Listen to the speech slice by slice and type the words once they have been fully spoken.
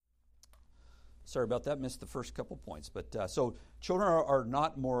Sorry about that. Missed the first couple points. But so children are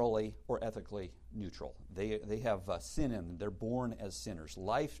not morally or ethically neutral. They have sin in them. They're born as sinners.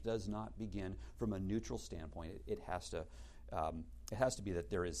 Life does not begin from a neutral standpoint. It has to be that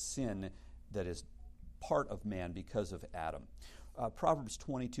there is sin that is part of man because of Adam. Proverbs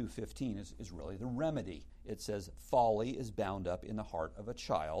 22:15 is really the remedy. It says, folly is bound up in the heart of a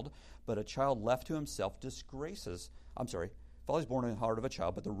child, but a child left to himself folly is born in the heart of a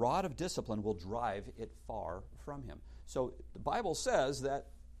child, but the rod of discipline will drive it far from him. So the Bible says that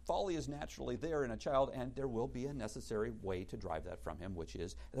folly is naturally there in a child, and there will be a necessary way to drive that from him, which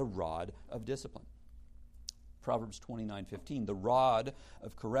is the rod of discipline. Proverbs 29:15, the rod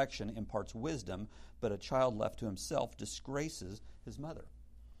of correction imparts wisdom, but a child left to himself disgraces his mother.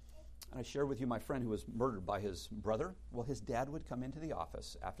 And I shared with you my friend who was murdered by his brother. Well, his dad would come into the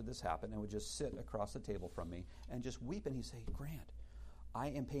office after this happened and would just sit across the table from me and just weep, and he'd say, Grant, I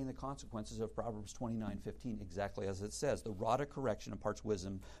am paying the consequences of Proverbs 29:15 exactly as it says. The rod of correction imparts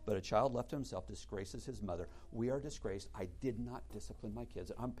wisdom, but a child left to himself disgraces his mother. We are disgraced. I did not discipline my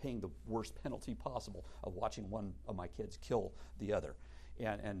kids. I'm paying the worst penalty possible of watching one of my kids kill the other.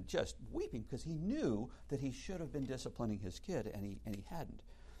 And just weeping because he knew that he should have been disciplining his kid, and he hadn't.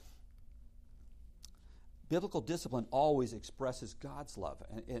 Biblical discipline always expresses God's love.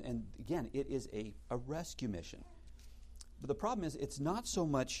 And again, it is a rescue mission. But the problem is, it's not so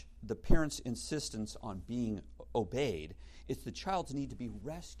much the parent's insistence on being obeyed, it's the child's need to be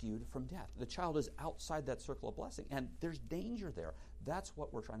rescued from death. The child is outside that circle of blessing, and there's danger there. That's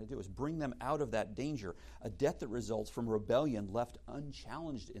what we're trying to do, is bring them out of that danger, a death that results from rebellion left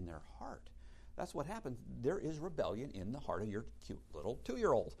unchallenged in their heart. That's what happens. There is rebellion in the heart of your cute little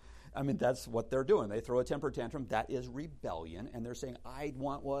 2-year-old. I mean, that's what they're doing. They throw a temper tantrum. That is rebellion. And they're saying, I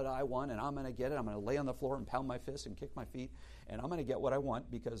want what I want, and I'm going to get it. I'm going to lay on the floor and pound my fists and kick my feet, and I'm going to get what I want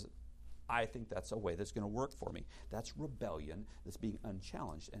because I think that's a way that's going to work for me. That's rebellion that's being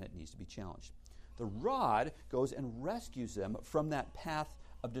unchallenged, and it needs to be challenged. The rod goes and rescues them from that path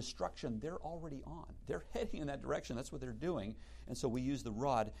of destruction they're already on. They're heading in that direction. That's what they're doing. And so we use the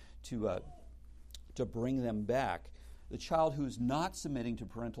rod to bring them back. The child who's not submitting to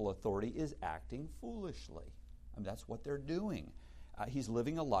parental authority is acting foolishly. I mean, that's what they're doing. He's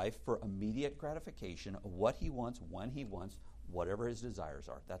living a life for immediate gratification of what he wants, when he wants, whatever his desires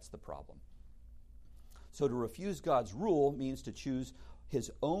are. That's the problem. So to refuse God's rule means to choose his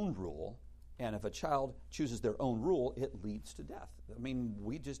own rule, and if a child chooses their own rule, it leads to death. I mean,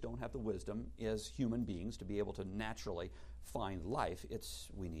 we just don't have the wisdom as human beings to be able to naturally find life.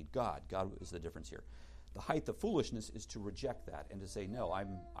 We need God. God is the difference here. The height of foolishness is to reject that and to say, no,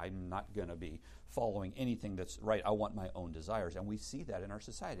 I'm not going to be following anything that's right. I want my own desires. And we see that in our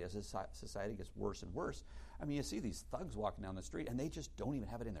society. As society gets worse and worse, I mean, you see these thugs walking down the street, and they just don't even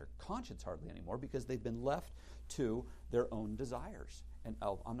have it in their conscience hardly anymore because they've been left to their own desires. And,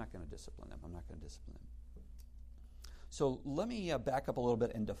 I'm not going to discipline them. I'm not going to discipline them. So let me back up a little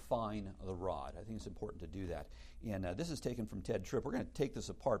bit and define the rod. I think it's important to do that. And this is taken from Ted Tripp. We're going to take this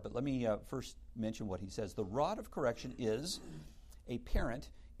apart, but let me first mention what he says. The rod of correction is a parent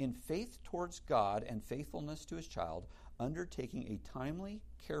in faith towards God and faithfulness to his child, undertaking a timely,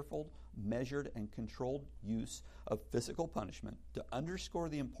 careful, measured, and controlled use of physical punishment to underscore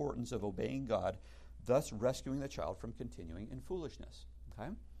the importance of obeying God, thus rescuing the child from continuing in foolishness. Okay?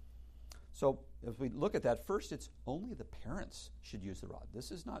 So if we look at that, first, it's only the parents should use the rod.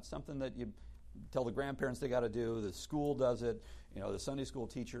 This is not something that you tell the grandparents they got to do, the school does it, the Sunday school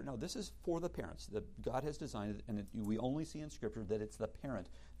teacher. No, this is for the parents. That God has designed it, and we only see in Scripture that it's the parent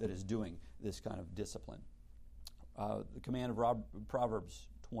that is doing this kind of discipline. The command of Proverbs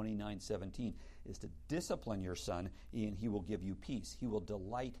 29:17 is to discipline your son, and he will give you peace. He will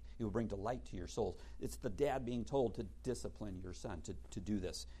bring delight to your souls. It's the dad being told to discipline your son, to do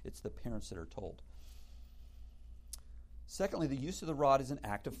this. It's the parents that are told. Secondly, the use of the rod is an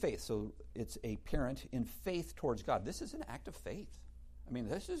act of faith. So it's a parent in faith towards God. This is an act of faith. I mean,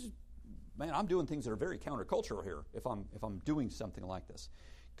 I'm doing things that are very countercultural here if I'm doing something like this.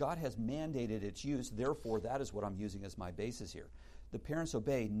 God has mandated its use, therefore that is what I'm using as my basis here. The parents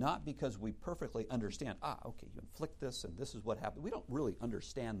obey not because we perfectly understand, okay, you inflict this and this is what happened. We don't really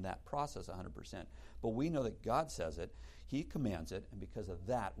understand that process 100%, but we know that God says it, he commands it, and because of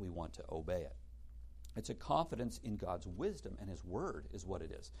that we want to obey it. It's a confidence in God's wisdom, and his word is what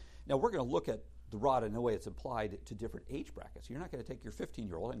it is. Now, we're going to look at the rod in the way it's applied to different age brackets. You're not going to take your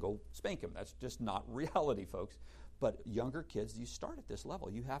 15-year-old and go spank him. That's just not reality, folks. But younger kids, you start at this level.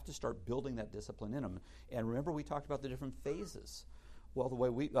 You have to start building that discipline in them. And remember, we talked about the different phases. Well, the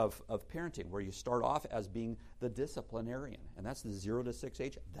way of parenting, where you start off as being the disciplinarian, and that's the 0 to 6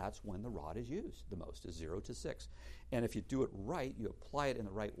 age. That's when the rod is used the most, is 0 to 6. And if you do it right, you apply it in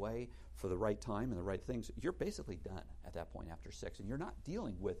the right way for the right time and the right things, you're basically done at that point after 6. And you're not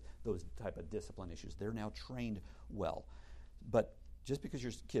dealing with those type of discipline issues. They're now trained well. But just because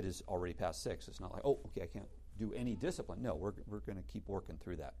your kid is already past 6, it's not like, oh, okay, I can't do any discipline. No, we're going to keep working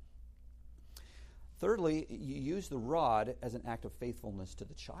through that. Thirdly, you use the rod as an act of faithfulness to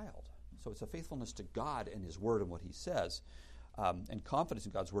the child. So it's a faithfulness to God and His Word and what He says, and confidence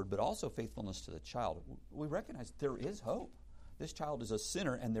in God's Word, but also faithfulness to the child. We recognize there is hope. This child is a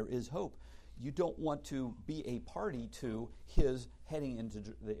sinner, and there is hope. You don't want to be a party to his heading into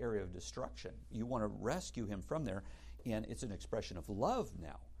the area of destruction. You want to rescue him from there, and it's an expression of love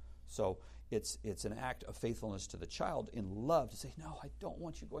now. So it's an act of faithfulness to the child in love to say, no, I don't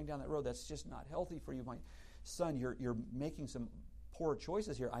want you going down that road. That's just not healthy for you. My son, you're making some poor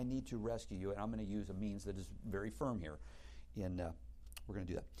choices here. I need to rescue you, and I'm going to use a means that is very firm here. And we're going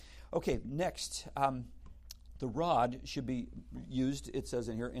to do that. Okay, next, the rod should be used, it says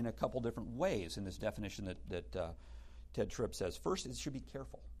in here, in a couple different ways in this definition that Ted Tripp says. First, it should be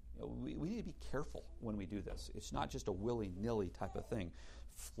careful. We need to be careful when we do this. It's not just a willy-nilly type of thing,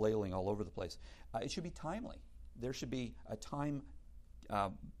 flailing all over the place. It should be timely. There should be a time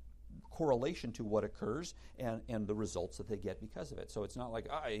correlation to what occurs and the results that they get because of it. So it's not like,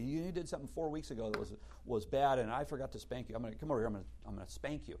 you did something 4 weeks ago that was bad, and I forgot to spank you. I'm going to come over here. I'm going to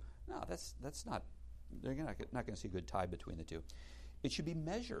spank you. No, that's not. They're not going to see a good tie between the two. It should be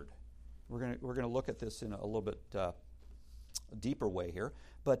measured. We're going to look at this in a little bit deeper way here,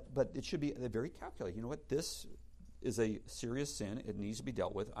 but it should be very calculated. You know what? This is a serious sin. It needs to be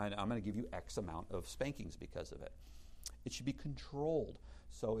dealt with. I'm going to give you X amount of spankings because of it. It should be controlled.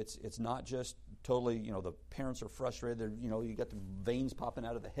 So it's not just totally, the parents are frustrated. You got the veins popping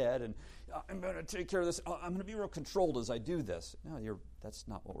out of the head, and I'm going to take care of this. I'm going to be real controlled as I do this. No, that's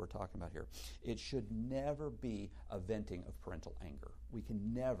not what we're talking about here. It should never be a venting of parental anger. We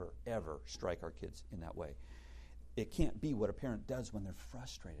can never, ever strike our kids in that way. It can't be what a parent does when they're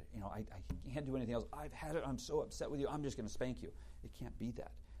frustrated. I can't do anything else. I've had it. I'm so upset with you. I'm just going to spank you. It can't be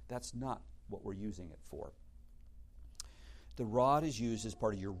that. That's not what we're using it for. The rod is used as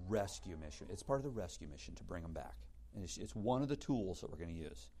part of your rescue mission. It's part of the rescue mission to bring them back. And it's one of the tools that we're going to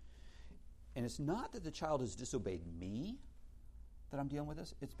use. And it's not that the child has disobeyed me that I'm dealing with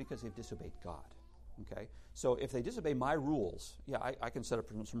this. It's because they've disobeyed God. Okay? So if they disobey my rules, I can set up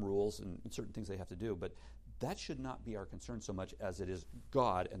some rules and certain things they have to do, but that should not be our concern so much as it is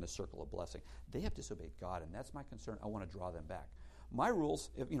God and the circle of blessing. They have disobeyed God, and that's my concern. I want to draw them back. My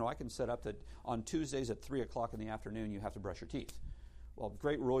rules, I can set up that on Tuesdays at 3 o'clock in the afternoon you have to brush your teeth. Well,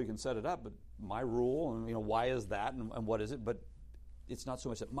 great rule, you can set it up, but my rule, and why is that, and what is it? But it's not so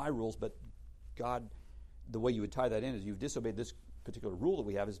much that my rules, but God, the way you would tie that in is you've disobeyed this particular rule that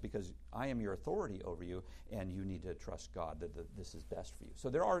we have is because I am your authority over you, and you need to trust God that this is best for you. So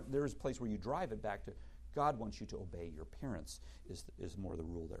there is a place where you drive it back to God wants you to obey your parents is more the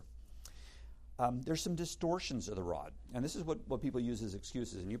rule there. There's some distortions of the rod, and this is what people use as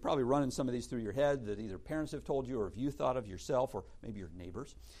excuses. And you're probably running some of these through your head that either parents have told you or if you thought of yourself or maybe your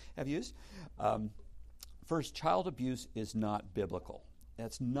neighbors have used. First, child abuse is not biblical.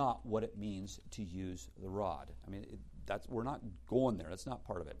 That's not what it means to use the rod. I mean, we're not going there. That's not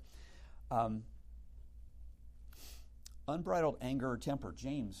part of it. Unbridled anger or temper.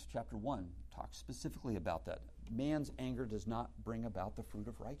 James chapter 1 talks specifically about that. Man's anger does not bring about the fruit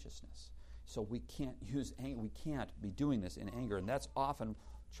of righteousness. So we can't use anger. We can't be doing this in anger. And that's often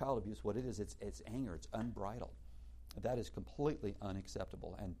child abuse. What it is, it's anger. It's unbridled. That is completely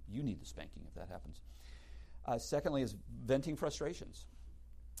unacceptable. And you need the spanking if that happens. Secondly is venting frustrations.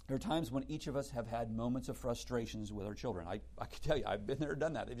 There are times when each of us have had moments of frustrations with our children. I can tell you, I've been there,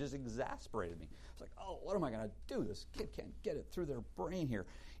 done that. They've just exasperated me. It's like, what am I going to do? This kid can't get it through their brain here.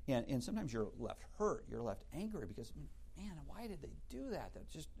 And sometimes you're left hurt. You're left angry because, man, why did they do that?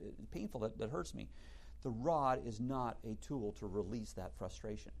 That's just painful. That hurts me. The rod is not a tool to release that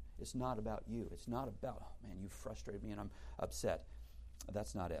frustration. It's not about you. It's not about, man, you frustrated me and I'm upset.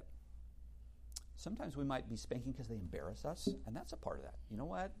 That's not it. Sometimes we might be spanking because they embarrass us, and that's a part of that. You know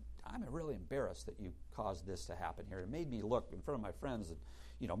what? I'm really embarrassed that you caused this to happen here. It made me look in front of my friends that,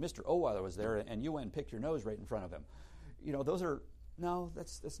 Mr. Olewiler was there, and you went and picked your nose right in front of him.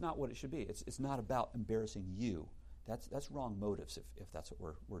 That's not what it should be. It's not about embarrassing you. That's wrong motives if that's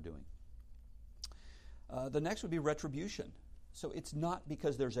what we're doing. The next would be retribution. So it's not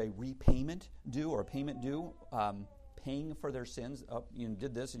because there's a repayment due or a payment due. paying for their sins. Oh, you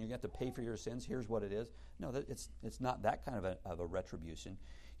did this and you get to pay for your sins. Here's what it is. No, it's not that kind of a retribution.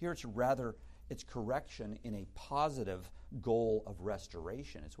 Here it's correction in a positive goal of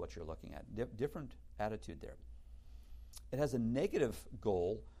restoration is what you're looking at. Different attitude there. It has a negative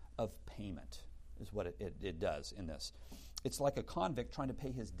goal of payment is what it does in this. It's like a convict trying to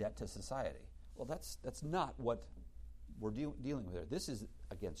pay his debt to society. Well, that's not what we're dealing with here. This is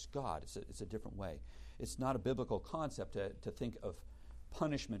against God. It's a different way. It's not a biblical concept to think of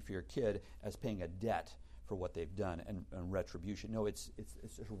punishment for your kid as paying a debt for what they've done and retribution. No, it's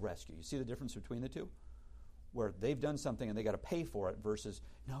a rescue. You see the difference between the two? Where they've done something and they got to pay for it versus,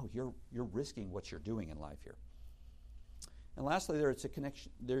 no, you're risking what you're doing in life here. And lastly, it's a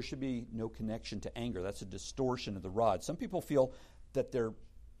connection. There should be no connection to anger. That's a distortion of the rod. Some people feel that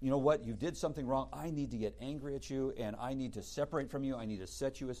you know what, you did something wrong. I need to get angry at you, and I need to separate from you. I need to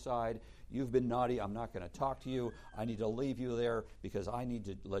set you aside. You've been naughty. I'm not going to talk to you. I need to leave you there because I need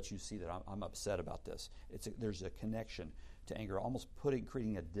to let you see that I'm upset about this. There's a connection to anger, almost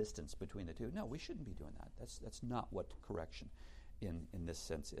creating a distance between the two. No, we shouldn't be doing that. That's not what correction in this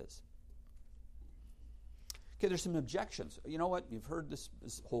sense is. Okay, there's some objections. You know what? You've heard this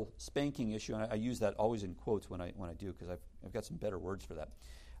whole spanking issue, and I use that always in quotes when I do because I've got some better words for that.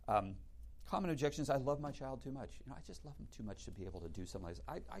 Common objections: I love my child too much. I just love them too much to be able to do something like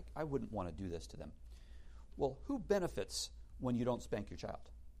this. I wouldn't want to do this to them. Well, who benefits when you don't spank your child?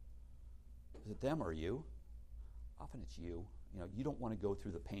 Is it them or you? Often it's you. You don't want to go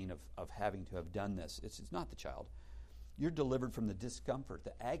through the pain of having to have done this. It's not the child. You're delivered from the discomfort,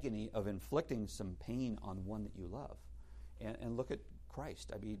 the agony of inflicting some pain on one that you love. And look at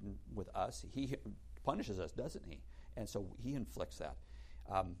Christ. I mean, with us, he punishes us, doesn't he? And so he inflicts that.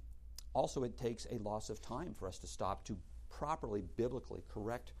 Also, it takes a loss of time for us to stop to properly, biblically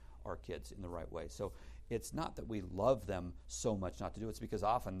correct our kids in the right way. So it's not that we love them so much not to do it. It's because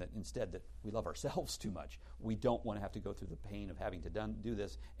often that instead that we love ourselves too much. We don't want to have to go through the pain of having to do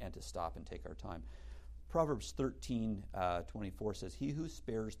this and to stop and take our time. Proverbs 13:24 says, "He who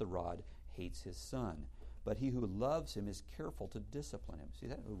spares the rod hates his son, but he who loves him is careful to discipline him." See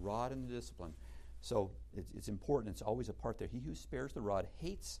that? The rod and the discipline. So it's important. It's always a part there. He who spares the rod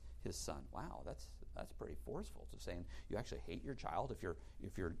hates his son. Wow, that's pretty forceful. To saying you actually hate your child if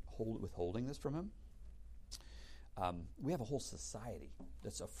you're withholding this from him. We have a whole society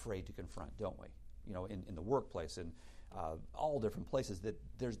that's afraid to confront, don't we? In the workplace and all different places that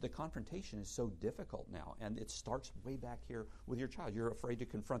the confrontation is so difficult now, and it starts way back here with your child. You're afraid to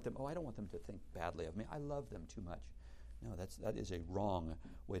confront them. Oh, I don't want them to think badly of me. I love them too much. No, that is a wrong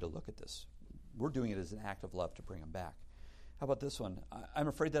way to look at this. We're doing it as an act of love to bring them back. How about this one? I'm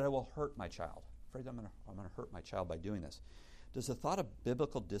afraid that I will hurt my child. I'm afraid I'm going to hurt my child by doing this. Does the thought of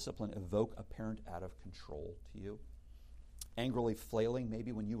biblical discipline evoke a parent out of control to you? Angrily flailing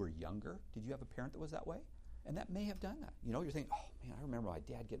maybe when you were younger? Did you have a parent that was that way? And that may have done that. You're thinking, oh man, I remember my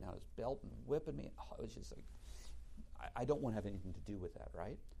dad getting out his belt and whipping me. Oh, it was just like, I don't want to have anything to do with that,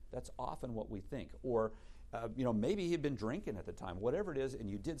 right? That's often what we think. Or, maybe he'd been drinking at the time, whatever it is, and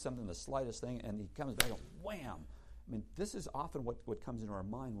you did something, the slightest thing, and he comes back and wham. I mean, this is often what comes into our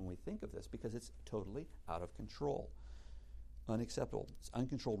mind when we think of this because it's totally out of control. Unacceptable. It's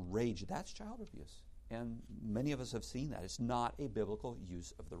uncontrolled rage. That's child abuse. And many of us have seen that. It's not a biblical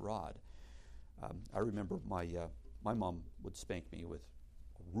use of the rod. I remember my mom would spank me with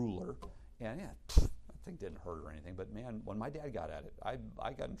a ruler, and that thing didn't hurt or anything. But man, when my dad got at it,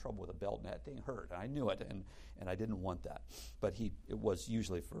 I got in trouble with a belt, and that thing hurt, and I knew it, and I didn't want that. But it was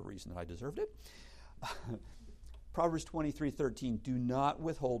usually for a reason that I deserved it. Proverbs 23:13, "Do not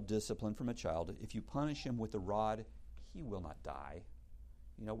withhold discipline from a child. If you punish him with the rod, he will not die."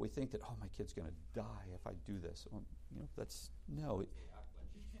 We think that, oh, my kid's going to die if I do this. Well, that's no.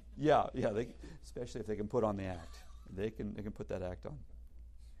 Yeah. Especially if they can put on the act, they can put that act on.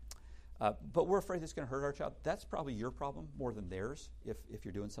 But we're afraid it's going to hurt our child. That's probably your problem more than theirs if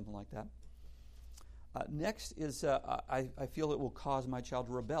you're doing something like that. Next is I feel it will cause my child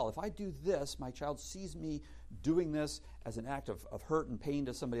to rebel. If I do this, my child sees me doing this as an act of hurt and pain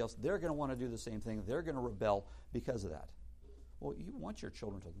to somebody else. They're going to want to do the same thing. They're going to rebel because of that. Well, you want your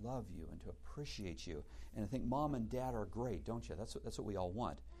children to love you and to appreciate you and to think mom and dad are great, don't you? That's what we all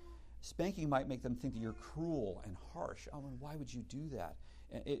want. Spanking might make them think that you're cruel and harsh. Oh, and why would you do that?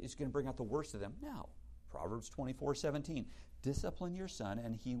 It's going to bring out the worst of them. No. Proverbs 24:17. Discipline your son,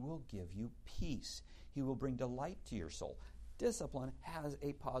 and he will give you peace. He will bring delight to your soul. Discipline has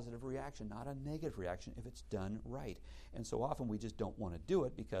a positive reaction, not a negative reaction if it's done right. And so often we just don't want to do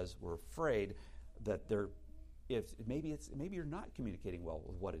it because we're afraid that if maybe you're not communicating well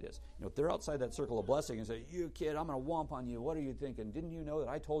with what it is. If they're outside that circle of blessing and say, "You kid, I'm going to whomp on you. What are you thinking? Didn't you know that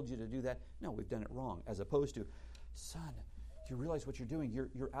I told you to do that?" No, we've done it wrong. As opposed to, "Son, do you realize what you're doing?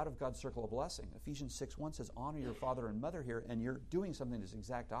 You're out of God's circle of blessing." Ephesians 6:1 says, "Honor your father and mother" here, and you're doing something that's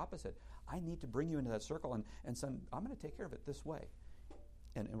exact opposite. I need to bring you into that circle, and son, I'm going to take care of it this way.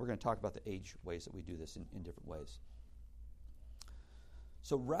 And we're going to talk about the age ways that we do this in different ways.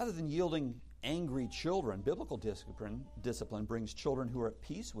 So rather than yielding angry children, biblical discipline brings children who are at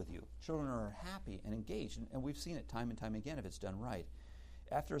peace with you, children who are happy and engaged. And we've seen it time and time again if it's done right.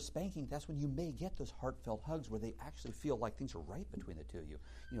 After a spanking, that's when you may get those heartfelt hugs where they actually feel like things are right between the two of you.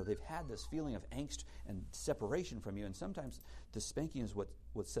 They've had this feeling of angst and separation from you, and sometimes the spanking is what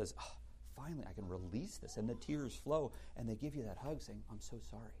says, "Oh, finally I can release this," and the tears flow, and they give you that hug saying, "I'm so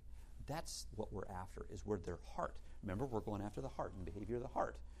sorry." That's what we're after, is where their heart. Remember, we're going after the heart and behavior of the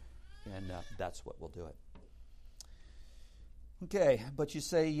heart, and that's what will do it. Okay, but you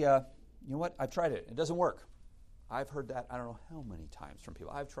say, you know what, I've tried it. It doesn't work. I've heard that I don't know how many times from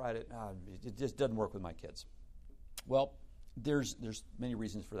people. I've tried it. It just doesn't work with my kids. Well, there's many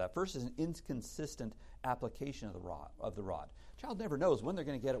reasons for that. First is an inconsistent application of the rod. Child never knows when they're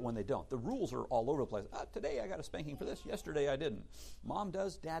going to get it, when they don't. The rules are all over the place. Today I got a spanking for this. Yesterday I didn't. Mom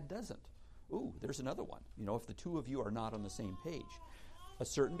does, Dad doesn't. Ooh, there's another one. If the two of you are not on the same page, a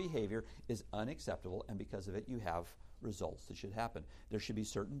certain behavior is unacceptable, and because of it you have results that should happen. There should be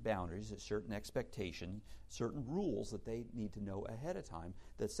certain boundaries, a certain expectation, certain rules that they need to know ahead of time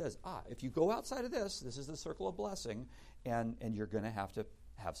that says, if you go outside of this is the circle of blessing, and you're going to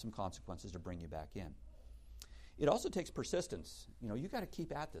have some consequences to bring you back in. It also takes persistence. You got to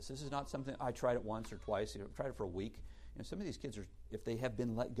keep at this. This is not something I tried it once or twice. Tried it for a week. Some of these kids if they have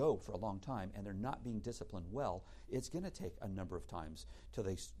been let go for a long time and they're not being disciplined well, it's going to take a number of times till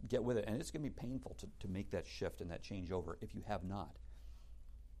they get with it, and it's going to be painful to make that shift and that change over if you have not.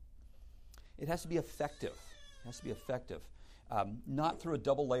 It has to be effective. Not through a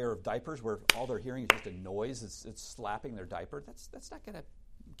double layer of diapers where all they're hearing is just a noise. It's slapping their diaper. That's not going to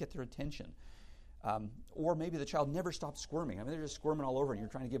get their attention. Or maybe the child never stops squirming. They're just squirming all over, and you're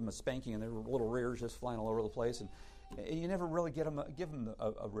trying to give them a spanking, and their little rears just flying all over the place, and you never really give them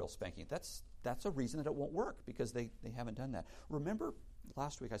a real spanking. That's a reason that it won't work, because they haven't done that. Remember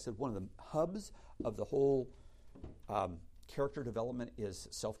last week I said one of the hubs of the whole character development is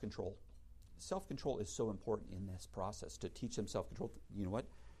self-control. Self-control is so important in this process, to teach them self-control. You know what?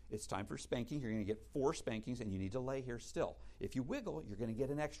 It's time for spanking. You're going to get 4 spankings, and you need to lay here still. If you wiggle, you're going to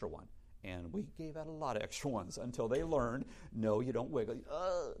get an extra one. And we gave out a lot of extra ones until they learned, no, you don't wiggle.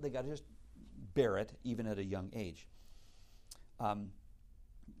 They got to just bear it, even at a young age.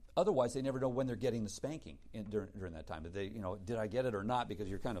 Otherwise, they never know when they're getting the spanking during that time. Did I get it or not? Because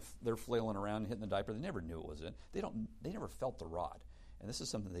they're flailing around and hitting the diaper. They never knew it was it. They never felt the rod, and this is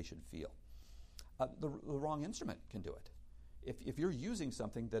something they should feel. The wrong instrument can do it. If you're using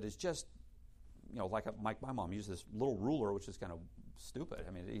something that is just, like my mom used this little ruler, which is kind of stupid.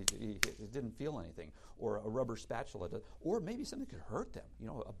 It didn't feel anything. Or a rubber spatula. Or maybe something could hurt them.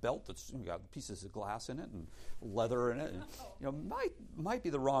 A belt that's got pieces of glass in it and leather in it. And, might be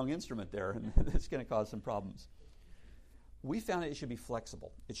the wrong instrument there, and it's going to cause some problems. We found it should be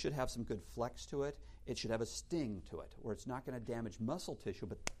flexible. It should have some good flex to it. It should have a sting to it, where it's not going to damage muscle tissue,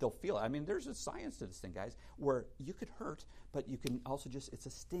 but they'll feel it. There's a science to this thing, guys, where you could hurt, but you can also it's a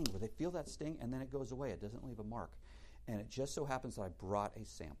sting, where they feel that sting, and then it goes away. It doesn't leave a mark. And it just so happens that I brought a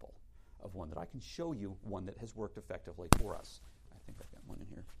sample of one that I can show you, one that has worked effectively for us. I think I've got one in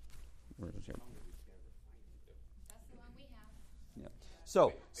here. Where is it here? That's the one we have. Yeah.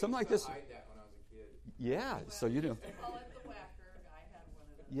 So, something like this. I had that when I was a kid. Yeah, so you do. They call it the whacker. I had one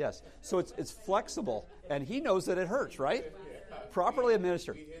of them. Yes. So it's flexible, and he knows that it hurts, right? Properly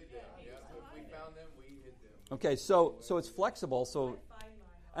administered. We hid them. Yeah. If we found them, we hid them. Okay, so it's flexible. So,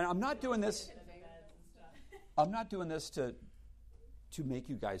 and I'm not doing this to make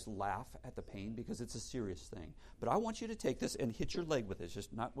you guys laugh at the pain, because it's a serious thing. But I want you to take this and hit your leg with it,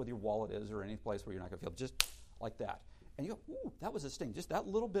 just not where your wallet is or any place where you're not going to feel it, just like that. And you go, ooh, that was a sting. Just that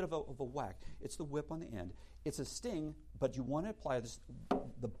little bit of a whack. It's the whip on the end. It's a sting, but you want to apply this.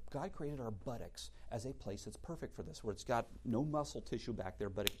 God created our buttocks as a place that's perfect for this, where it's got no muscle tissue back there,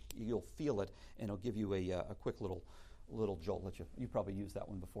 but you'll feel it, and it'll give you a quick little jolt. You probably used that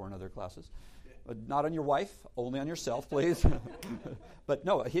one before in other classes. Not on your wife, only on yourself, please. But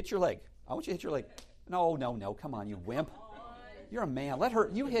no, hit your leg. I want you to hit your leg. No, come on, you wimp. You're a man.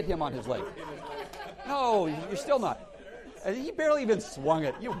 You hit him on his leg. No, you're still not. He barely even swung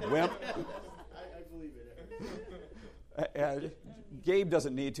it. You wimp. I believe it. Gabe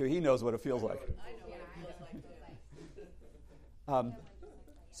doesn't need to. He knows what it feels like. I know what it feels like.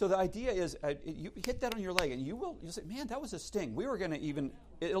 So the idea is, you hit that on your leg, and you'll say, "Man, that was a sting." We were going to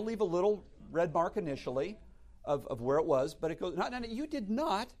it'll leave a little red mark initially of where it was, but it goes. No, you did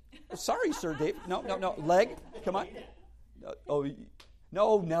not. Sorry, Sir Dave. No. Leg, come on.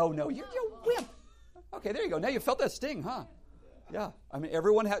 No. You're a wimp. Okay, there you go. Now you felt that sting, huh? Yeah. I mean,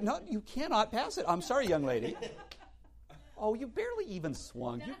 everyone had. No, you cannot pass it. I'm sorry, young lady. Oh, you barely even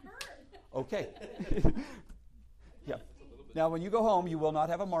swung. Okay. Yeah. Now, when you go home, you will not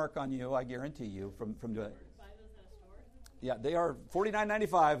have a mark on you. I guarantee you from doing it. Buy those at a store? Yeah, they are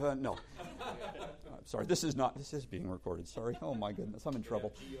 $49.95. No. I'm sorry. This is being recorded. Sorry. Oh my goodness, I'm in trouble.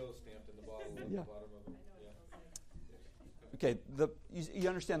 GO stamped in the bottle at Yeah. the bottom of it. Okay. You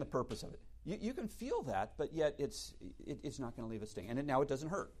understand the purpose of it. You can feel that, but yet it's not going to leave a sting. And now it doesn't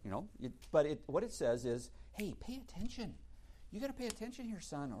hurt, what it says is, hey, pay attention. You got to pay attention here,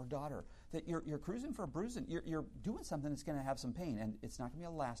 son or daughter, that you're cruising for a bruising. You're doing something that's going to have some pain, and it's not going to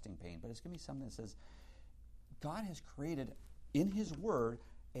be a lasting pain, but it's going to be something that says, God has created in His Word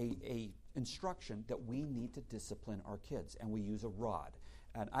a instruction that we need to discipline our kids, and we use a rod.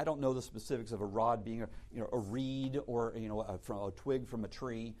 And I don't know the specifics of a rod being a reed or from a twig from a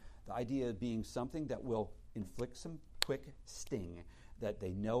tree. The idea being something that will inflict some quick sting, that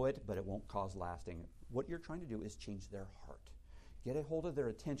they know it, but it won't cause lasting. What you're trying to do is change their heart. Get a hold of their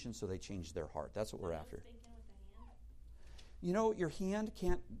attention so they change their heart. That's what we're after. Your hand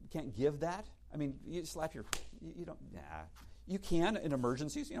can't give that. I mean, you slap you don't. Nah. You can in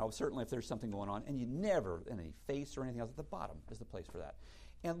emergencies. Certainly if there's something going on, and you never in any face or anything else. At the bottom is the place for that.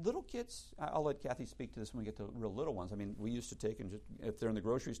 And little kids, I'll let Kathy speak to this when we get to real little ones. I mean, we used to take and just, if they're in the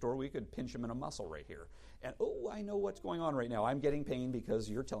grocery store, we could pinch them in a muscle right here. And, I know what's going on right now. I'm getting pain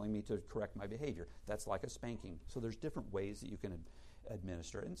because you're telling me to correct my behavior. That's like a spanking. So there's different ways that you can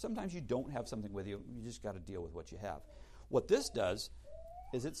administer. And sometimes you don't have something with you. You just got to deal with what you have. What this does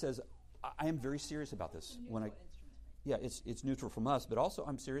is it says, I am very serious about this. Yeah, it's neutral from us, but also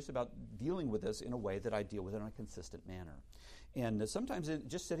I'm serious about dealing with this in a way that I deal with it in a consistent manner. And sometimes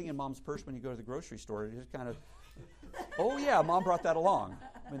just sitting in mom's purse when you go to the grocery store, it just kind of, oh yeah, mom brought that along.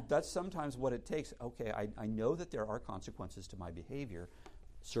 I mean, that's sometimes what it takes. Okay, I know that there are consequences to my behavior.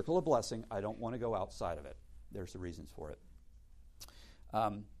 Circle of blessing, I don't want to go outside of it. There's the reasons for it.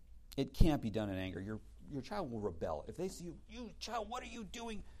 It can't be done in anger. Your child will rebel. If they see you child, what are you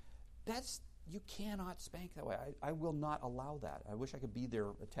doing? You cannot spank that way. I will not allow that. I wish I could be there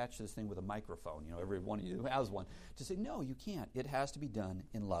attached to this thing with a microphone, every one of you who has one, to say, no, you can't. It has to be done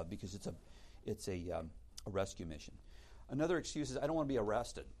in love because it's a rescue mission. Another excuse is I don't want to be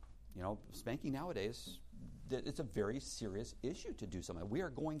arrested. Spanking nowadays, it's a very serious issue to do something. We are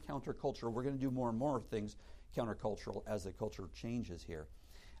going countercultural. We're going to do more and more things countercultural as the culture changes here.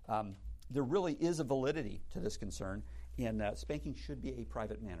 There really is a validity to this concern. And spanking should be a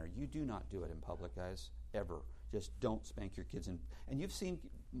private manner. You do not do it in public, guys, ever. Just don't spank your kids. And you've seen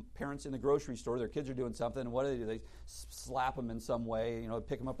parents in the grocery store, their kids are doing something, and what do? They slap them in some way,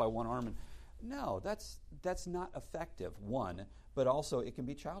 pick them up by one arm. And no, that's not effective, one, but also it can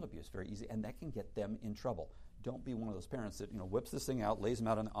be child abuse very easy, and that can get them in trouble. Don't be one of those parents that whips this thing out, lays them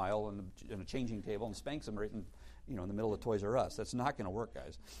out on the aisle in a changing table, and spanks them right in the middle of Toys R Us. That's not going to work,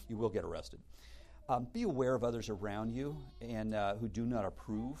 guys. You will get arrested. Be aware of others around you and who do not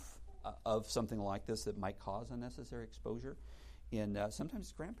approve of something like this that might cause unnecessary exposure. And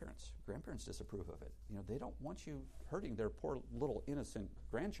sometimes grandparents disapprove of it. They don't want you hurting their poor little innocent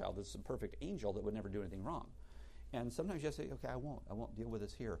grandchild that's a perfect angel that would never do anything wrong. And sometimes you say, okay, I won't deal with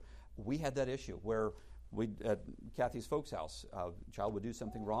this here. We had that issue where at Kathy's folks' house, a child would do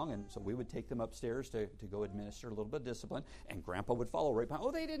something wrong, and so we would take them upstairs to go administer a little bit of discipline, and Grandpa would follow right behind.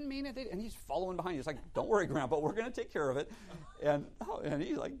 Oh, they didn't mean it. And he's following behind you. He's like, don't worry, Grandpa, we're going to take care of it. And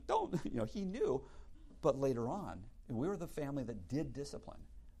he's like, don't. He knew. But later on, and we were the family that did discipline.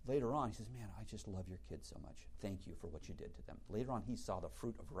 Later on, he says, man, I just love your kids so much. Thank you for what you did to them. Later on, he saw the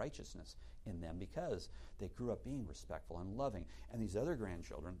fruit of righteousness in them because they grew up being respectful and loving. And these other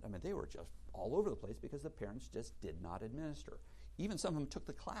grandchildren, they were just all over the place because the parents just did not administer. Even some of them took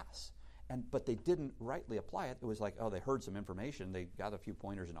the class, but they didn't rightly apply it. It was like, they heard some information, they got a few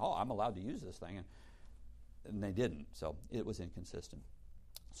pointers, and I'm allowed to use this thing, and they didn't. So it was inconsistent.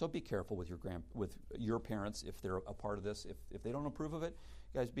 So be careful with your parents if they're a part of this. If they don't approve of it,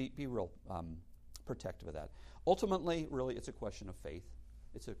 guys, be real protective of that. Ultimately, really, it's a question of faith.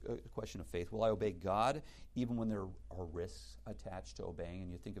 It's a question of faith. Will I obey God even when there are risks attached to obeying?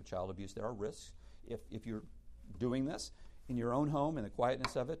 And you think of child abuse, there are risks. If you're doing this in your own home, in the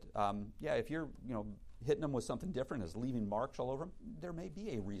quietness of it, if you're hitting them with something different, as leaving marks all over them, there may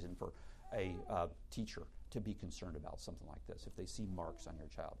be a reason for a teacher to be concerned about something like this, if they see marks on your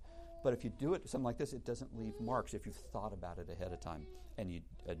child. But if you do it, something like this, it doesn't leave marks if you've thought about it ahead of time and you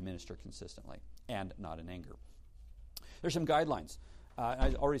administer consistently and not in anger. There's some guidelines.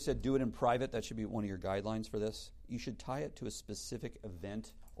 I already said do it in private. That should be one of your guidelines for this. You should tie it to a specific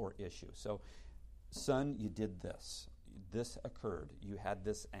event or issue. So, son, you did this. This occurred. You had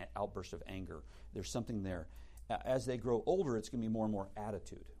this outburst of anger. There's something there. As they grow older, it's going to be more and more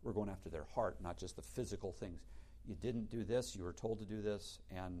attitude. We're going after their heart, not just the physical things. You didn't do this. You were told to do this,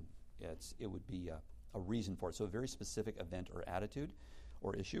 and it would be a reason for it. So a very specific event or attitude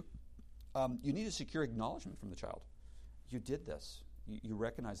or issue. You need a secure acknowledgement from the child. You did this. You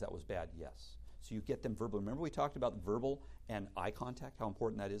recognize that was bad, yes. So you get them verbal. Remember we talked about verbal and eye contact, how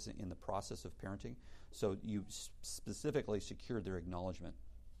important that is in the process of parenting? So you specifically secured their acknowledgement.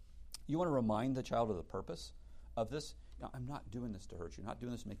 You want to remind the child of the purpose of this. Now, I'm not doing this to hurt you. I'm not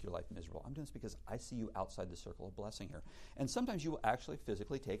doing this to make your life miserable. I'm doing this because I see you outside the circle of blessing here. And sometimes you will actually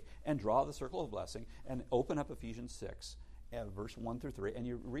physically take and draw the circle of blessing and open up Ephesians 6, verse 1 through 3, and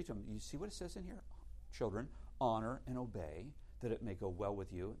you read them. You see what it says in here? Children, honor and obey, that it may go well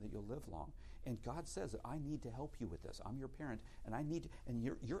with you, that you'll live long. And God says that I need to help you with this. I'm your parent, and I need, and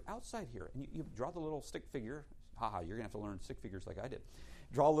you're outside here. And you draw the little stick figure. Haha, you're going to have to learn stick figures like I did.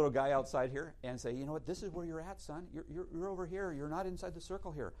 Draw a little guy outside here and say, you know what, this is where you're at, son. You're over here. You're not inside the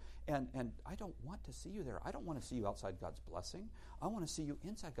circle here. And I don't want to see you there. I don't want to see you outside God's blessing. I want to see you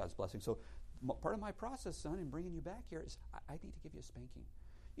inside God's blessing. So part of my process, son, in bringing you back here is I need to give you a spanking.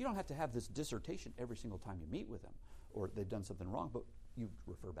 You don't have to have this dissertation every single time you meet with them or they've done something wrong, but you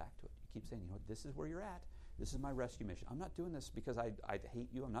refer back to it. You keep saying, you know what, this is where you're at. This is my rescue mission. I'm not doing this because I hate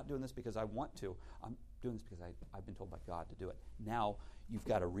you. I'm not doing this because I want to. I'm doing this because I've been told by God to do it. Now you've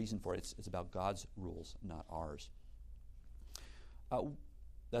got a reason for it. It's about God's rules, not ours.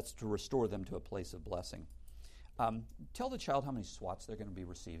 That's to restore them to a place of blessing. Tell the child how many swats they're going to be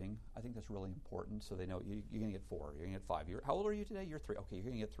receiving. I think that's really important so they know you're going to get 4, you're going to get 5. How old are you today? You're 3. Okay, you're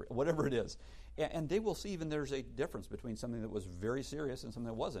going to get 3. Whatever it is. And they will see even there's a difference between something that was very serious and something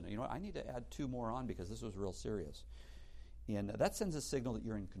that wasn't. You know what? I need to add 2 more on because this was real serious. And that sends a signal that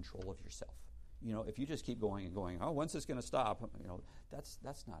you're in control of yourself. You know, if you just keep going and going, oh, when's this going to stop? You know,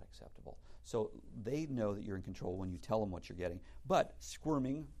 that's not acceptable. So they know that you're in control when you tell them what you're getting. But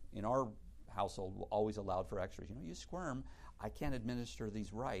squirming in our household always allowed for extras. You know, you squirm, I can't administer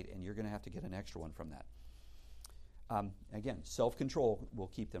these right, and you're going to have to get an extra one from that. Again, self-control will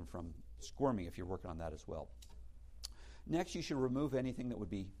keep them from squirming if you're working on that as well. Next, you should remove anything that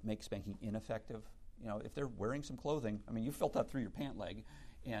would make spanking ineffective. You know, if they're wearing some clothing, I mean, you felt that through your pant leg,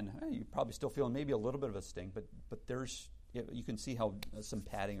 and you're probably still feeling maybe a little bit of a sting, but there's, you can see how some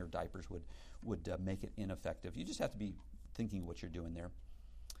padding or diapers would make it ineffective. You just have to be thinking what you're doing there.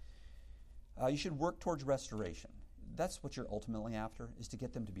 You should work towards restoration. That's what you're ultimately after, is to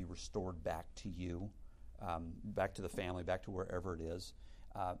get them to be restored back to you, back to the family, back to wherever it is.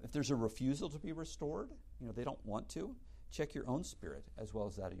 If there's a refusal to be restored, you know, they don't want to, check your own spirit as well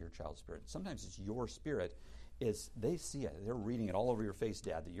as that of your child's spirit. Sometimes it's your spirit, they see it. They're reading it all over your face,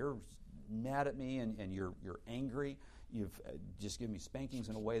 Dad, that you're mad at me and you're angry. You've just given me spankings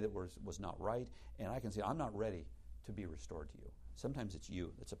in a way that was not right, and I can say, I'm not ready to be restored to you. Sometimes it's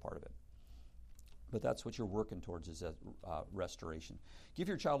you that's a part of it. But that's what you're working towards is restoration. Give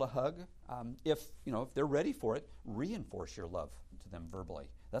your child a hug. If they're ready for it, reinforce your love to them verbally.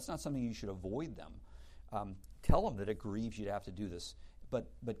 That's not something you should avoid them. Tell them that it grieves you to have to do this, but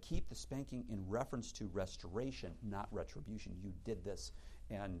keep the spanking in reference to restoration, not retribution. You did this,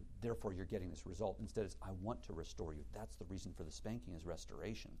 and therefore you're getting this result. Instead, it's I want to restore you. That's the reason for the spanking is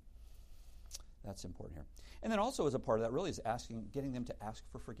restoration. That's important here. And then also as a part of that really is getting them to ask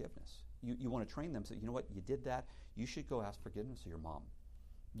for forgiveness. You want to train them, so you know what, you did that, you should go ask forgiveness of your mom.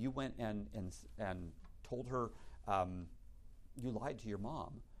 You went and told her you lied to your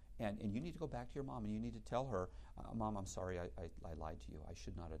mom, and you need to go back to your mom and you need to tell her, Mom, I'm sorry, I lied to you. I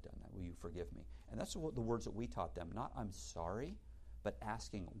should not have done that. Will you forgive me? And that's the words that we taught them, not I'm sorry, but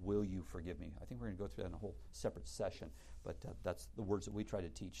asking, will you forgive me? I think we're going to go through that in a whole separate session, but that's the words that we try to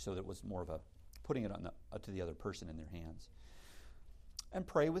teach so that it was more of a putting it on to the other person in their hands. And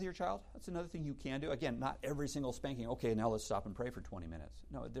pray with your child. That's another thing you can do. Again, not every single spanking, okay, now let's stop and pray for 20 minutes.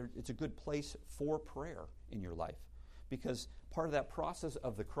 No, it's a good place for prayer in your life because part of that process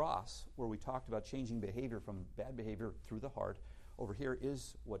of the cross where we talked about changing behavior from bad behavior through the heart over here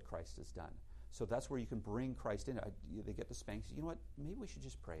is what Christ has done. So that's where you can bring Christ in. They get the spanks. You know what? Maybe we should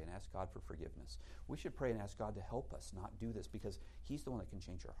just pray and ask God for forgiveness. We should pray and ask God to help us not do this because He's the one that can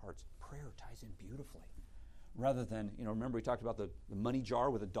change our hearts. Prayer ties in beautifully. Rather than, remember we talked about the money jar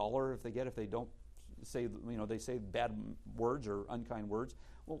with $1 if they don't say, they say bad words or unkind words.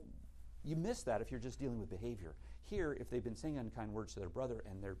 Well, you miss that if you're just dealing with behavior. Here, if they've been saying unkind words to their brother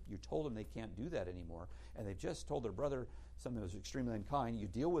and you told them they can't do that anymore, and they've just told their brother something that was extremely unkind, you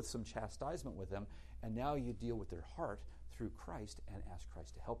deal with some chastisement with them, and now you deal with their heart through Christ and ask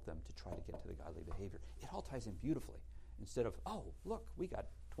Christ to help them to try to get to the godly behavior. It all ties in beautifully. Instead of, oh, look, we got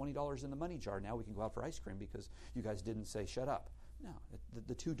 $20 in the money jar, now we can go out for ice cream because you guys didn't say shut up. No,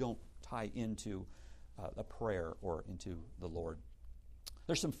 the two don't tie into a prayer or into the Lord.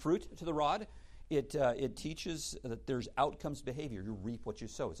 There's some fruit to the rod. It teaches that there's outcomes behavior. You reap what you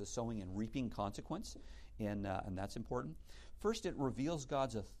sow. It's a sowing and reaping consequence, and that's important. First, it reveals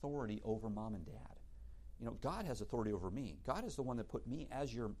God's authority over mom and dad. God has authority over me. God is the one that put me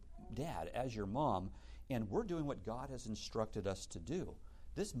as your dad, as your mom, and we're doing what God has instructed us to do.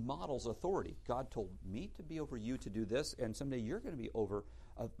 This models authority. God told me to be over you to do this, and someday you're going to be over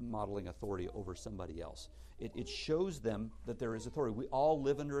modeling authority over somebody else. It shows them that there is authority. We all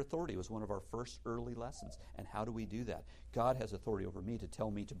live under authority. It was one of our first early lessons. And how do we do that? God has authority over me to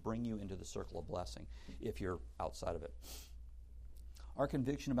tell me to bring you into the circle of blessing if you're outside of it. Our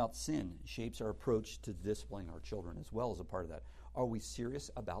conviction about sin shapes our approach to disciplining our children as well as a part of that. Are we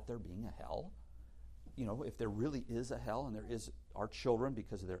serious about there being a hell? If there really is a hell and there is our children,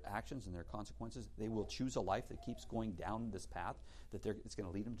 because of their actions and their consequences, they will choose a life that keeps going down this path, that it's going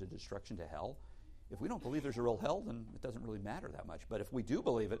to lead them to destruction, to hell. If we don't believe there's a real hell, then it doesn't really matter that much. But if we do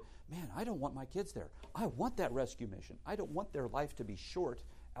believe it, man, I don't want my kids there. I want that rescue mission. I don't want their life to be short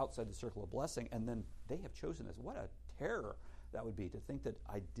outside the circle of blessing, and then they have chosen this. What a terror that would be to think that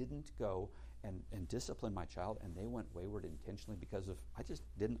I didn't go and discipline my child, and they went wayward intentionally because of I just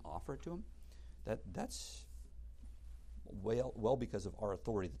didn't offer it to them. That's well because of our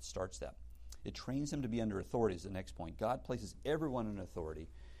authority that starts that. It trains them to be under authority is the next point. God places everyone in authority.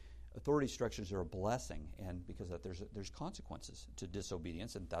 Authority structures are a blessing, and because of that, there's consequences to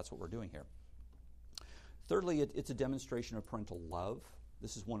disobedience, and that's what we're doing here. Thirdly, it's a demonstration of parental love.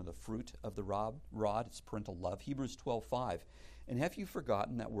 This is one of the fruit of the rod. It's parental love. Hebrews 12:5. And have you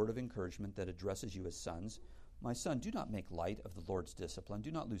forgotten that word of encouragement that addresses you as sons? My son, do not make light of the Lord's discipline.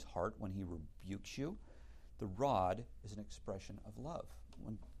 Do not lose heart when he rebukes you. The rod is an expression of love.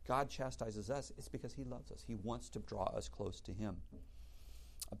 When God chastises us, it's because he loves us. He wants to draw us close to him.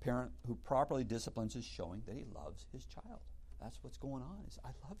 A parent who properly disciplines is showing that he loves his child. That's what's going on. Is I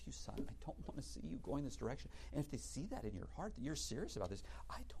love you, son. I don't want to see you going this direction. And if they see that in your heart, that you're serious about this,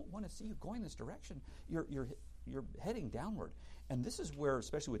 I don't want to see you going this direction. You're heading downward. And this is where,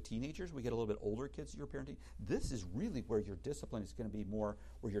 especially with teenagers, we get a little bit older kids you're parenting. This is really where your discipline is going to be more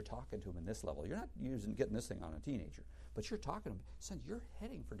where you're talking to them in this level. You're not getting this thing on a teenager, but you're talking to them. Son, you're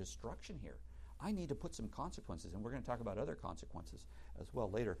heading for destruction here. I need to put some consequences, and we're going to talk about other consequences as well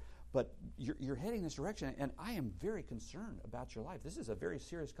later. But you're heading this direction, and I am very concerned about your life. This is a very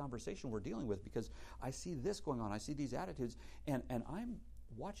serious conversation we're dealing with because I see this going on. I see these attitudes, and I'm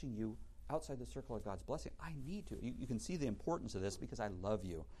watching you outside the circle of God's blessing. I need to. You can see the importance of this because I love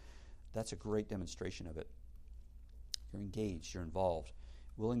you. That's a great demonstration of it. You're engaged. You're involved.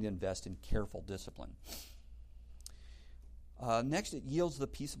 Willing to invest in careful discipline. Next, it yields the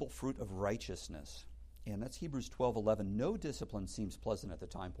peaceable fruit of righteousness. And that's Hebrews 12:11. No discipline seems pleasant at the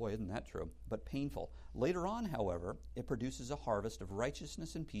time. Boy, isn't that true? But painful. Later on, however, it produces a harvest of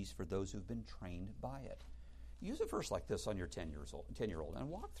righteousness and peace for those who've been trained by it. Use a verse like this on your 10-year-old and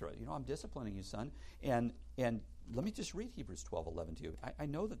walk through it. I'm disciplining you, son. And let me just read Hebrews 12:11 to you. I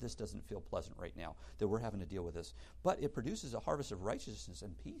know that this doesn't feel pleasant right now, that we're having to deal with this. But it produces a harvest of righteousness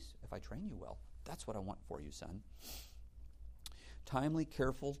and peace if I train you well. That's what I want for you, son. Timely,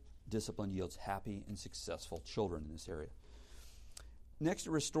 careful discipline yields happy and successful children in this area. Next,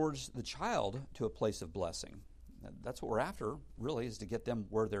 it restores the child to a place of blessing. That's what we're after, really, is to get them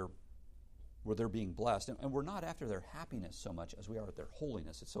where they're being blessed. And we're not after their happiness so much as we are at their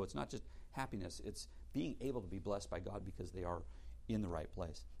holiness. So it's not just happiness, it's being able to be blessed by God because they are in the right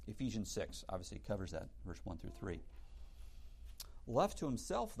place. Ephesians 6 obviously covers that, verse 1 through 3. Left to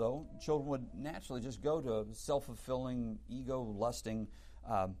himself, though, children would naturally just go to self-fulfilling, ego-lusting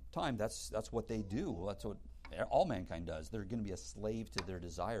time. That's what they do. That's what all mankind does. They're going to be a slave to their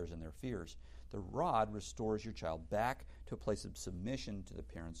desires and their fears. The rod restores your child back to a place of submission to the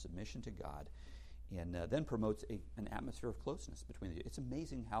parents, submission to God, and then promotes an atmosphere of closeness between you. It's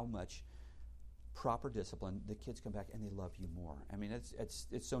amazing how much proper discipline, the kids come back and they love you more. I mean, it's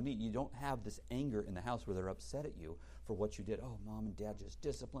so neat. You don't have this anger in the house where they're upset at you for what you did. Oh, mom and dad just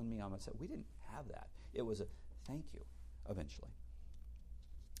disciplined me. I'm upset. We didn't have that. It was a thank you eventually.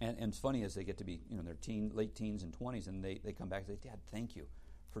 And it's funny as they get to be, their late teens and 20s, and they come back and say, Dad, thank you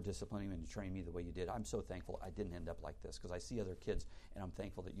for disciplining me and training me the way you did. I'm so thankful I didn't end up like this because I see other kids and I'm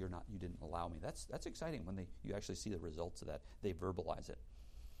thankful that you didn't allow me. That's exciting when you actually see the results of that. They verbalize it.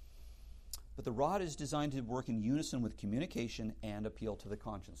 But the rod is designed to work in unison with communication and appeal to the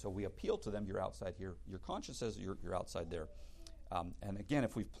conscience. So we appeal to them, you're outside here. Your conscience says you're outside there. And again,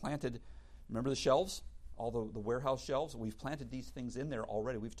 if we've planted, remember the shelves? All the warehouse shelves? We've planted these things in there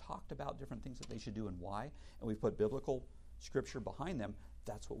already. We've talked about different things that they should do and why, and we've put biblical scripture behind them.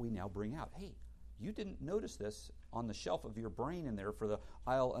 That's what we now bring out. Hey, you didn't notice this on the shelf of your brain in there for the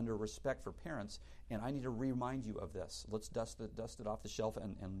aisle under respect for parents, and I need to remind you of this. Let's dust it off the shelf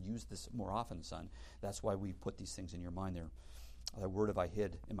and use this more often, son. That's why we put these things in your mind there. Thy word have I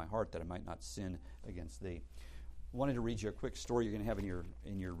hid in my heart that I might not sin against thee. I wanted to read you a quick story you're going to have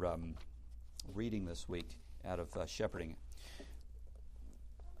in your reading this week out of Shepherding.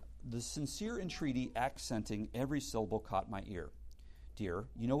 The sincere entreaty accenting every syllable caught my ear. Dear,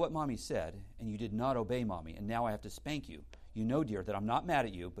 you know what Mommy said, and you did not obey Mommy, and now I have to spank you. You know, dear, that I'm not mad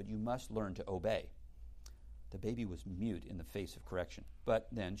at you, but you must learn to obey. The baby was mute in the face of correction, but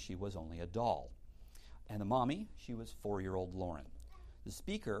then she was only a doll. And the mommy, she was 4-year-old Lauren. The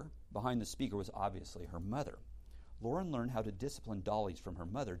speaker, behind the speaker, was obviously her mother. Lauren learned how to discipline dollies from her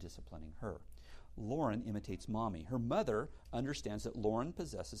mother disciplining her. Lauren imitates Mommy. Her mother understands that Lauren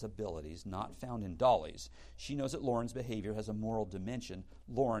possesses abilities not found in dollies. She knows that Lauren's behavior has a moral dimension.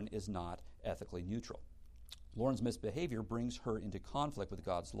 Lauren is not ethically neutral. Lauren's misbehavior brings her into conflict with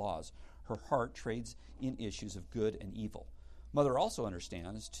God's laws. Her heart trades in issues of good and evil. Mother also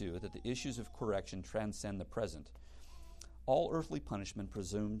understands, too, that the issues of correction transcend the present. All earthly punishment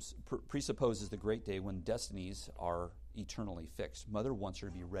presupposes the great day when destinies are eternally fixed. Mother wants her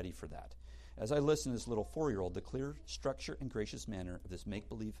to be ready for that. As I listened to this little 4-year-old, the clear structure and gracious manner of this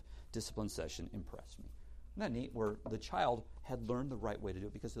make-believe discipline session impressed me. Isn't that neat? Where the child had learned the right way to do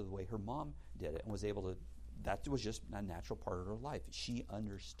it because of the way her mom did it and was able to, that was just a natural part of her life. She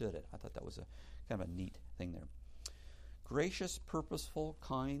understood it. I thought that was a kind of a neat thing there. Gracious, purposeful,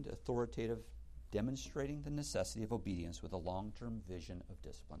 kind, authoritative, demonstrating the necessity of obedience with a long-term vision of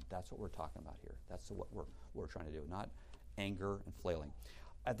discipline. That's what we're talking about here. That's what we're trying to do, not anger and flailing.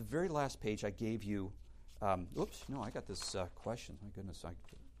 At the very last page, I gave you, I got this question. My goodness,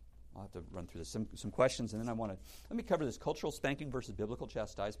 I'll have to run through this. Some questions, and then let me cover this cultural spanking versus biblical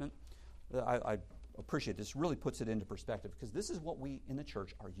chastisement. I appreciate this. Really puts it into perspective, because this is what we in the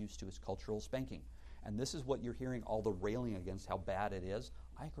church are used to, is cultural spanking. And this is what you're hearing, all the railing against how bad it is.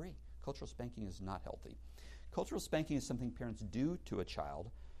 I agree. Cultural spanking is not healthy. Cultural spanking is something parents do to a child.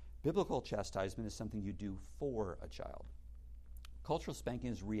 Biblical chastisement is something you do for a child. Cultural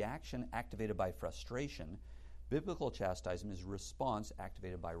spanking is reaction activated by frustration. Biblical chastisement is response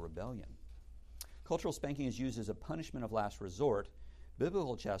activated by rebellion. Cultural spanking is used as a punishment of last resort.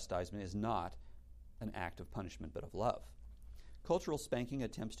 Biblical chastisement is not an act of punishment but of love. Cultural spanking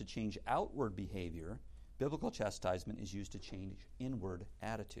attempts to change outward behavior. Biblical chastisement is used to change inward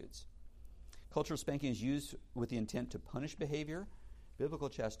attitudes. Cultural spanking is used with the intent to punish behavior. Biblical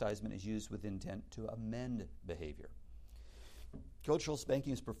chastisement is used with the intent to amend behavior. Cultural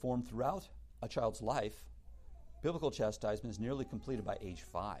spanking is performed throughout a child's life. Biblical chastisement is nearly completed by age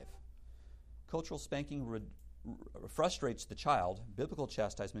 5. Cultural spanking frustrates the child. Biblical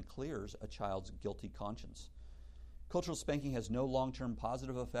chastisement clears a child's guilty conscience. Cultural spanking has no long-term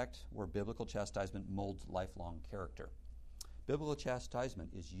positive effect, where biblical chastisement molds lifelong character. Biblical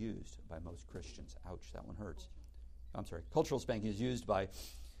chastisement is used by most Christians. Ouch, that one hurts. I'm sorry. Cultural spanking is used by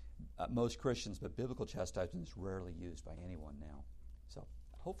most Christians, but biblical chastisement is rarely used by anyone now. So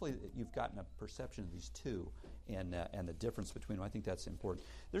hopefully you've gotten a perception of these two and the difference between them. I think that's important.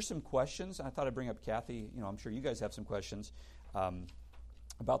 There's some questions. I thought I'd bring up Kathy. I'm sure you guys have some questions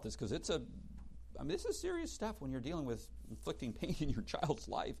about this, because this is serious stuff when you're dealing with inflicting pain in your child's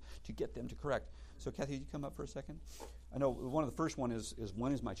life to get them to correct. So Kathy, would you come up for a second? I know one of the first one is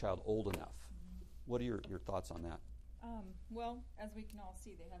when is my child old enough? What are your thoughts on that? Well, as we can all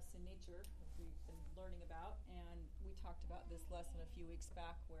see, they have sin nature, as we've been learning about, and we talked about this lesson a few weeks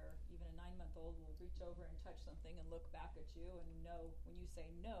back, where even a 9-month-old will reach over and touch something and look back at you, and when you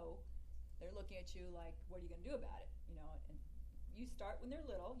say no, they're looking at you like, what are you going to do about it? And you start when they're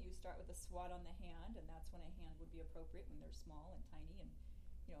little. You start with a swat on the hand, and that's when a hand would be appropriate, when they're small and tiny and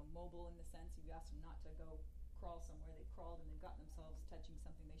mobile, in the sense you ask them not to go crawl somewhere. They've crawled and they've gotten themselves touching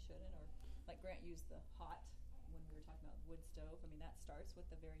something they shouldn't, or like Grant used the hot when we were talking about wood stove. That starts with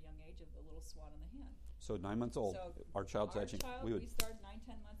the very young age of the little swat on the hand. So 9 months old, our child's touching. We started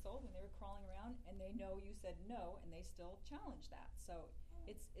 9-10 months old when they were crawling around, and they know you said no, and they still challenge that. So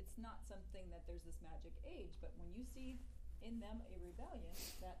it's not something that there's this magic age, but when you see in them a rebellion,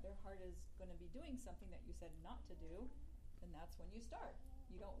 that their heart is going to be doing something that you said not to do, then that's when you start.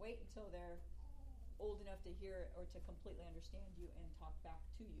 You don't wait until they're old enough to hear or to completely understand you and talk back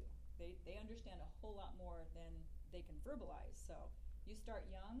to you. They understand a whole lot more than they can verbalize. So you start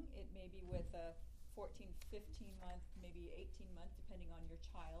young. It may be with a 14, 15 month, maybe 18 month, depending on your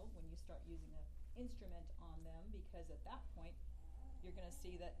child, when you start using an instrument on them, because at that point you're going to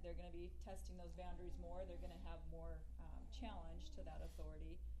see that they're going to be testing those boundaries more. They're going to have more challenge to that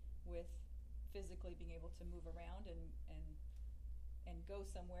authority with physically being able to move around and go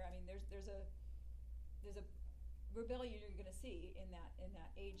somewhere. I mean, there's a rebellion you're going to see in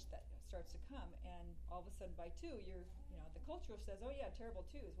that age that starts to come, and all of a sudden by 2 the culture says, oh yeah, terrible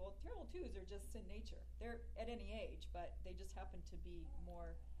twos. Well, terrible twos are just in nature. They're at any age, but they just happen to be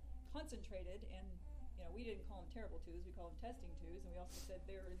more concentrated, and we didn't call them terrible twos, we call them testing twos, and we also said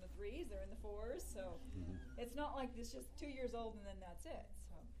they're in the 3s, they're in the 4s, so it's not like it's just 2 years old and then that's it.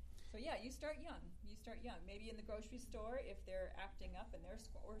 So yeah, you start young. Maybe in the grocery store, if they're acting up and they're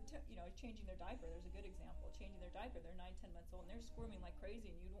changing their diaper. There's a good example. Changing their diaper, they're 9, 10 months old and they're squirming like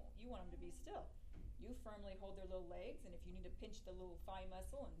crazy, and you want them to be still. You firmly hold their little legs, and if you need to pinch the little thigh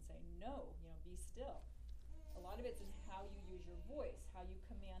muscle and say no, be still. A lot of it is how you use your voice, how you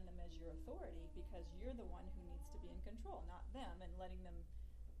command them as your authority, because you're the one who needs to be in control, not them, and letting them,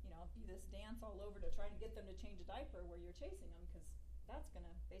 do this dance all over to try to get them to change a diaper where you're chasing them, because that's going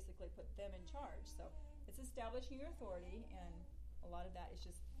to basically put them in charge. So it's establishing your authority, and a lot of that is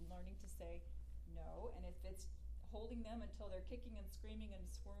just learning to say no. And if it's holding them until they're kicking and screaming and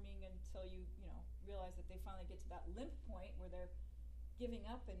squirming until you realize that they finally get to that limp point where they're giving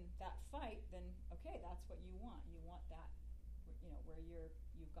up in that fight, then okay, that's what you want. You want that, where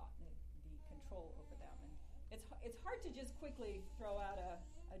you've got the control over them. And it's hard to just quickly throw out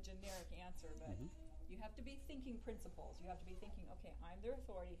a generic answer, but you have to be thinking principles. You have to be thinking, okay, I'm their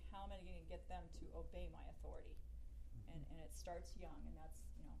authority. How am I going to get them to obey my authority? And it starts young, and that's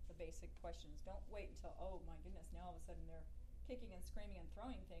the basic questions. Don't wait until, oh my goodness, now all of a sudden they're kicking and screaming and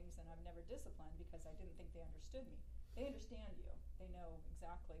throwing things, and I've never disciplined because I didn't think they understood me. They understand you. They know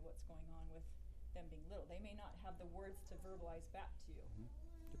exactly what's going on with them being little. They may not have the words to verbalize back to you.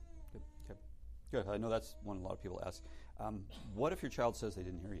 Good. Okay. Good. I know that's one a lot of people ask. What if your child says they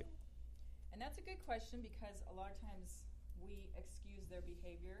didn't hear you? And that's a good question, because a lot of times we excuse their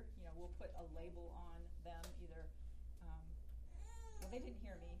behavior. We'll put a label on them, either they didn't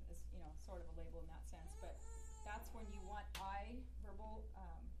hear me is sort of a label in that sense, but that's when you want eye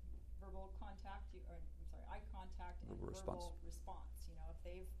contact and verbal response. If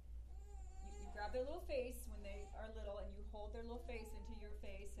they've you grab their little face when they are little, and you hold their little face into your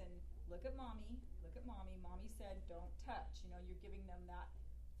face and look at mommy. Mommy said don't touch. You're giving them that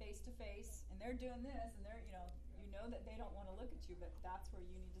face to face, and they're doing this, and they're that they don't want to look at you, but that's where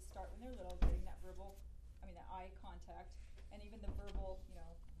you need to start when they're little, getting that that eye contact, and even the verbal.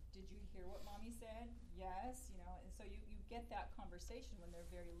 Did you hear what mommy said? Yes. And so you get that conversation when they're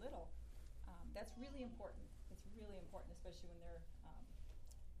very little. That's really important. It's really important, especially when they're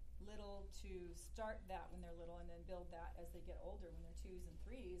little, to start that when they're little, and then build that as they get older, when they're 2s and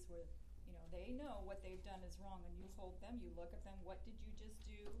 3s, where they know what they've done is wrong, and you hold them, you look at them, what did you just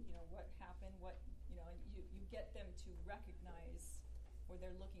do? What happened? And you get them to recognize where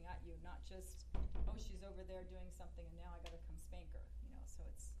they're looking at you, not just, oh, she's over there doing something and now I got to come spank her. So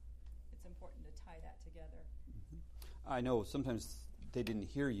it's important to tie that together. I know sometimes they didn't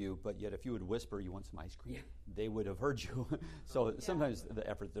hear you, but yet if you would whisper you want some ice cream, they would have heard you. So sometimes the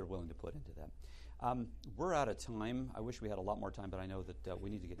effort they're willing to put into that. We're out of time. I wish we had a lot more time, but I know that we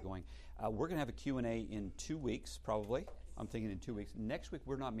need to get going. We're going to have a Q&A in 2 weeks, probably. I'm thinking in 2 weeks. Next week,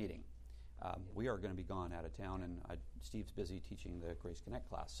 we're not meeting. We are going to be gone out of town, and Steve's busy teaching the Grace Connect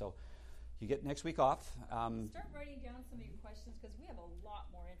class. So you get next week off. Start writing down some of your questions, because we have a lot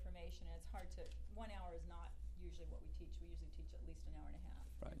more information, and it's hard to, 1 hour is not usually what we teach. We usually teach at least an hour and a half.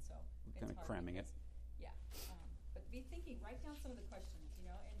 Right. And so we're kind of cramming it. Yeah. But be thinking, write down some of the questions,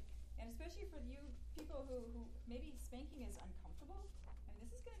 and especially for you people who maybe spanking is uncomfortable. And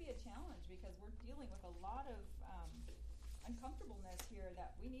this is going to be a challenge, because we're dealing with a lot of uncomfortableness here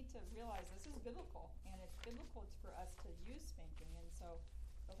that we need to realize this is biblical, and it's biblical for us to use spanking. And so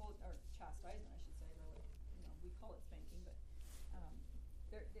the whole, or chastisement, I should say, really, we call it spanking, but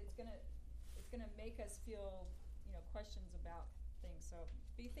it's gonna make us feel questions about things. So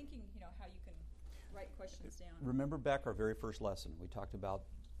be thinking how you can write questions down. Remember back our very first lesson, we talked about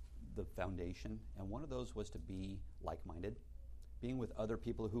the foundation, and one of those was to be like-minded. being with other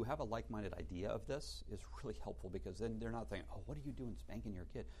people who have a like-minded idea of this is really helpful, because then they're not thinking, oh, what are you doing spanking your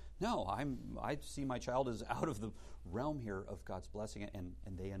kid? No, I see my child as out of the realm here of God's blessing, and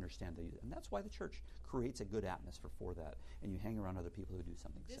they understand that. And that's why the church creates a good atmosphere for that, and you hang around other people who do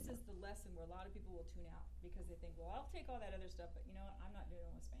something This similar. is the lesson where a lot of people will tune out because they think, well, I'll take all that other stuff, but you know what? I'm not doing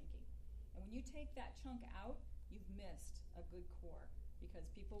it with spanking. And when you take that chunk out, you've missed a good core, because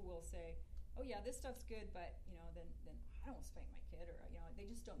people will say, oh yeah, this stuff's good, but you know, then I don't spank my kid, or you know, they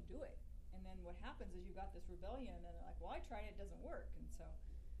just don't do it. And then what happens is you've got this rebellion, and they're like, well, I tried it, doesn't work. And so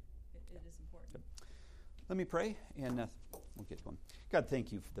it is important. Yep. Let me pray, and we'll get going. God,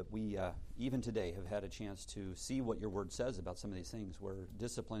 thank you that we, even today, have had a chance to see what your word says about some of these things, where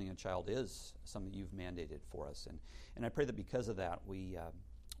disciplining a child is something you've mandated for us. And I pray that because of that, we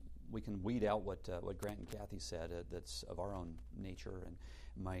can weed out what Grant and Kathy said that's of our own nature and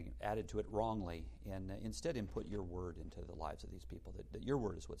might added to it wrongly, and instead input your word into the lives of these people, that your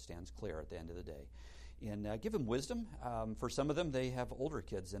word is what stands clear at the end of the day. And give them wisdom. For some of them, they have older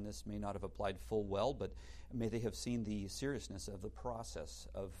kids, and this may not have applied full well, but may they have seen the seriousness of the process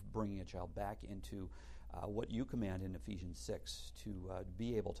of bringing a child back into what you command in Ephesians 6, to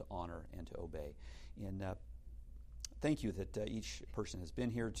be able to honor and to obey. And thank you that each person has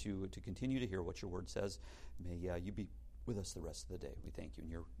been here to continue to hear what your word says. May you be with us the rest of the day. We thank you in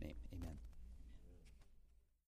your name. Amen.